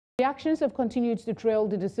Reactions have continued to trail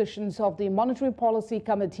the decisions of the Monetary Policy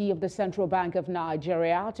Committee of the Central Bank of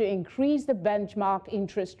Nigeria to increase the benchmark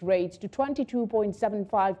interest rate to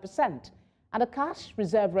 22.75% and the cash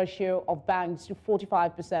reserve ratio of banks to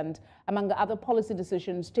 45%, among other policy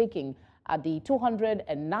decisions taken at the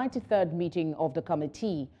 293rd meeting of the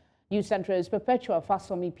committee. News Central's Perpetua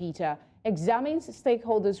Fasomi Peter examines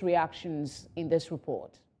stakeholders' reactions in this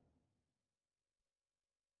report.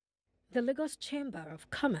 The Lagos Chamber of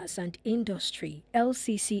Commerce and Industry,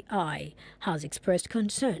 LCCI, has expressed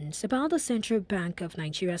concerns about the Central Bank of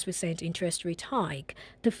Nigeria's recent interest rate hike,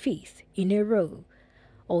 the fifth in a row.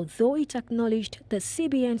 Although it acknowledged the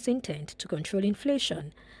CBN's intent to control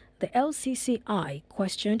inflation, the LCCI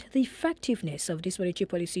questioned the effectiveness of this monetary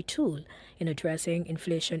policy tool in addressing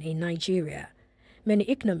inflation in Nigeria. Many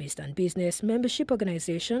economists and business membership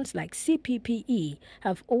organizations like CPPE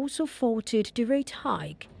have also faulted the rate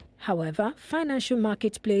hike. However, financial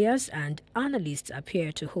market players and analysts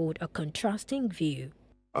appear to hold a contrasting view.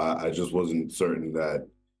 I just wasn't certain that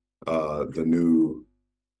the new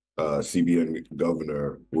CBN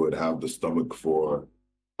governor would have the stomach for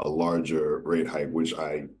a larger rate hike, which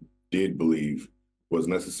I did believe was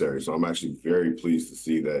necessary. So I'm actually very pleased to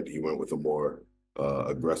see that he went with a more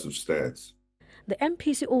aggressive stance. The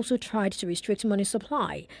MPC also tried to restrict money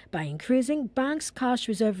supply by increasing banks' cash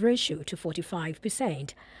reserve ratio to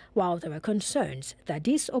 45%, while there were concerns that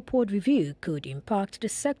this upward review could impact the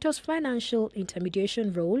sector's financial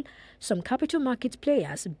intermediation role. Some capital market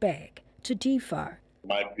players beg to differ.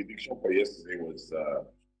 My prediction for yesterday was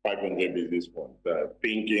 500 basis points,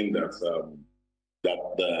 thinking that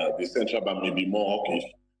the central bank may be more hawkish,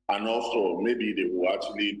 and also maybe they will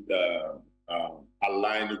actually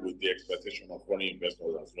align with the expectation of foreign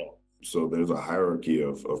investors as well. So there's a hierarchy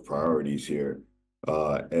of priorities here,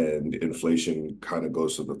 and inflation kind of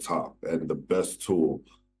goes to the top. And the best tool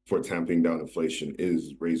for tamping down inflation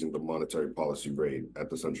is raising the monetary policy rate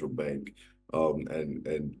at the central bank.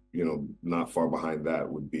 And you know, not far behind that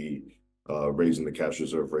would be raising the cash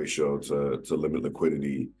reserve ratio to limit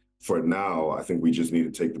liquidity. For now, I think we just need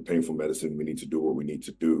to take the painful medicine. We need to do what we need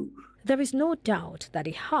to do. There is no doubt that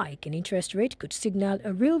a hike in interest rate could signal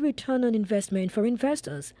a real return on investment for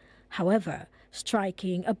investors. However,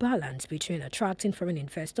 striking a balance between attracting foreign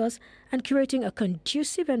investors and creating a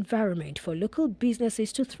conducive environment for local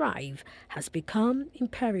businesses to thrive has become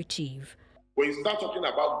imperative. When you start talking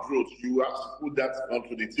about growth, you have to put that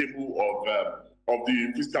onto the table of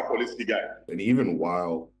the fiscal policy guide. And even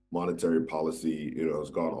while monetary policy, has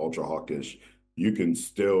gone ultra hawkish, you can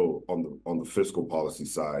still, on the fiscal policy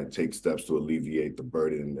side, take steps to alleviate the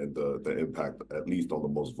burden and the impact, at least on the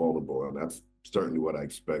most vulnerable. And that's certainly what I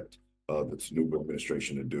expect this new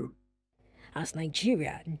administration to do. As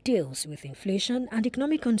Nigeria deals with inflation and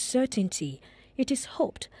economic uncertainty, it is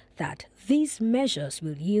hoped that these measures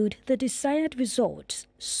will yield the desired results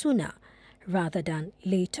sooner rather than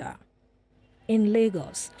later. In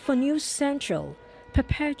Lagos, for News Central,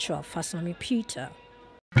 Perpetua Fasomi Peter.